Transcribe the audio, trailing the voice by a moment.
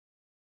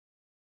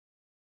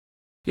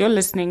You're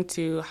listening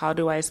to How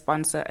Do I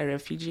Sponsor a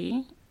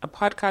Refugee? A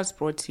podcast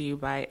brought to you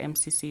by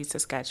MCC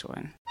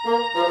Saskatchewan.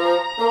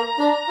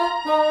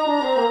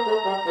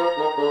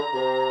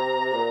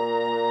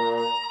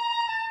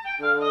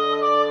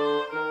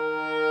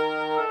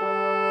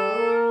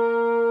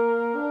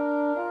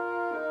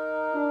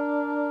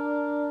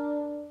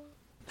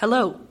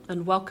 Hello,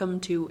 and welcome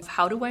to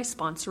How Do I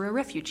Sponsor a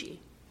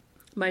Refugee?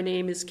 My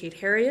name is Kate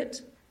Harriet.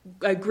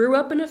 I grew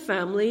up in a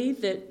family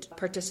that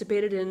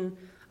participated in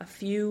a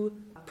few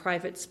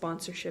private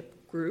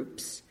sponsorship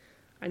groups,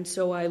 and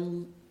so I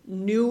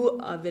knew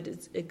of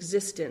its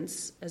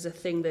existence as a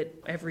thing that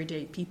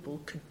everyday people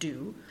could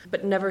do,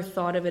 but never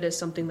thought of it as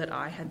something that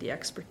I had the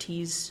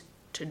expertise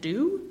to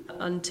do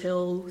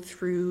until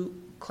through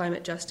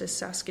Climate Justice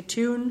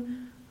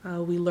Saskatoon,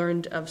 we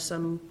learned of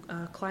some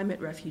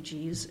climate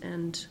refugees,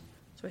 and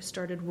so I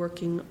started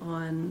working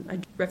on a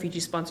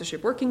refugee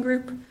sponsorship working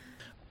group.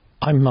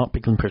 I'm Mark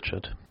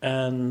Bigland-Pritchard,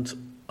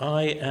 and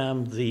I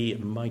am the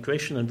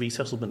Migration and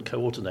Resettlement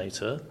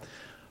Coordinator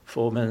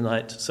for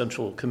Mennonite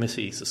Central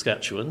Committee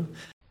Saskatchewan.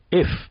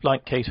 If,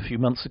 like Kate a few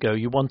months ago,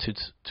 you wanted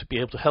to be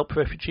able to help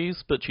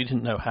refugees but you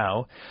didn't know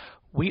how,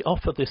 we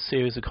offer this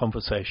series of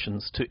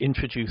conversations to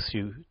introduce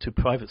you to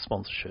private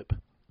sponsorship,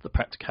 the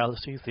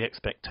practicalities, the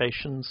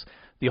expectations,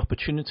 the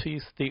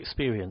opportunities, the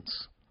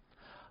experience,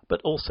 but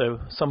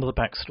also some of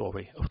the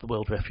backstory of the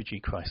world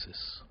refugee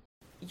crisis.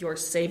 You're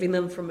saving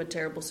them from a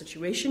terrible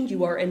situation.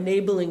 You are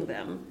enabling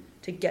them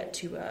to get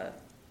to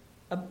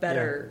a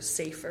better,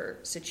 safer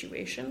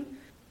situation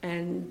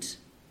and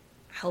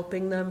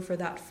helping them for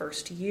that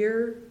first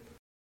year.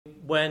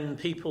 When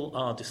people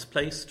are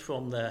displaced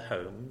from their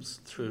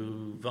homes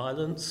through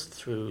violence,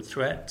 through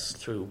threats,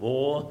 through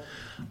war,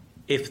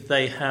 if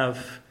they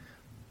have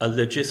a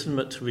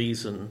legitimate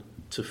reason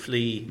to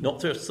flee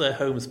not just their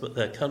homes but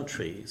their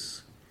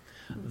countries,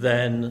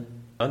 then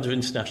under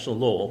international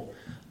law,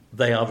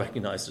 they are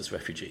recognised as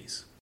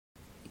refugees.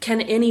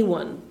 Can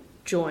anyone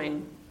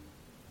join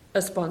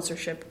a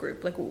sponsorship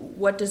group? Like,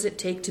 what does it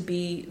take to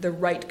be the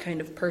right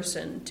kind of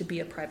person to be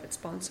a private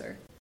sponsor?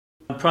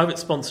 Private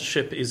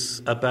sponsorship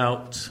is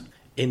about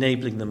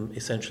enabling them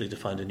essentially to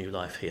find a new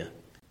life here.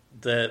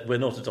 We're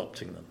not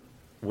adopting them,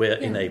 we're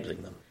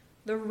enabling them.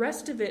 The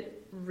rest of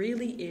it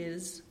really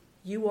is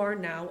you are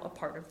now a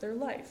part of their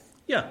life.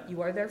 Yeah.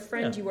 You are their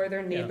friend, you are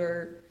their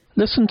neighbour. Yeah.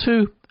 Listen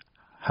to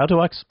How Do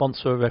I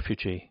Sponsor a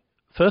Refugee?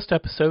 First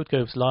episode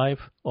goes live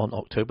on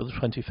October the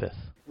 25th.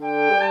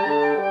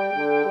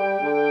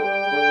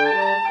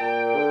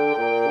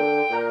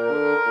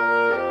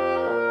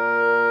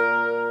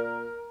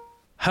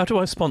 How Do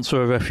I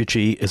Sponsor a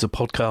Refugee is a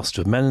podcast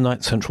of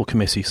Mennonite Central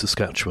Committee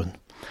Saskatchewan.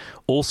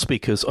 All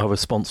speakers are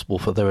responsible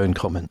for their own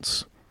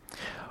comments.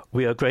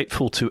 We are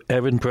grateful to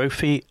Erin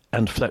Brophy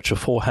and Fletcher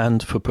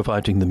Forehand for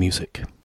providing the music.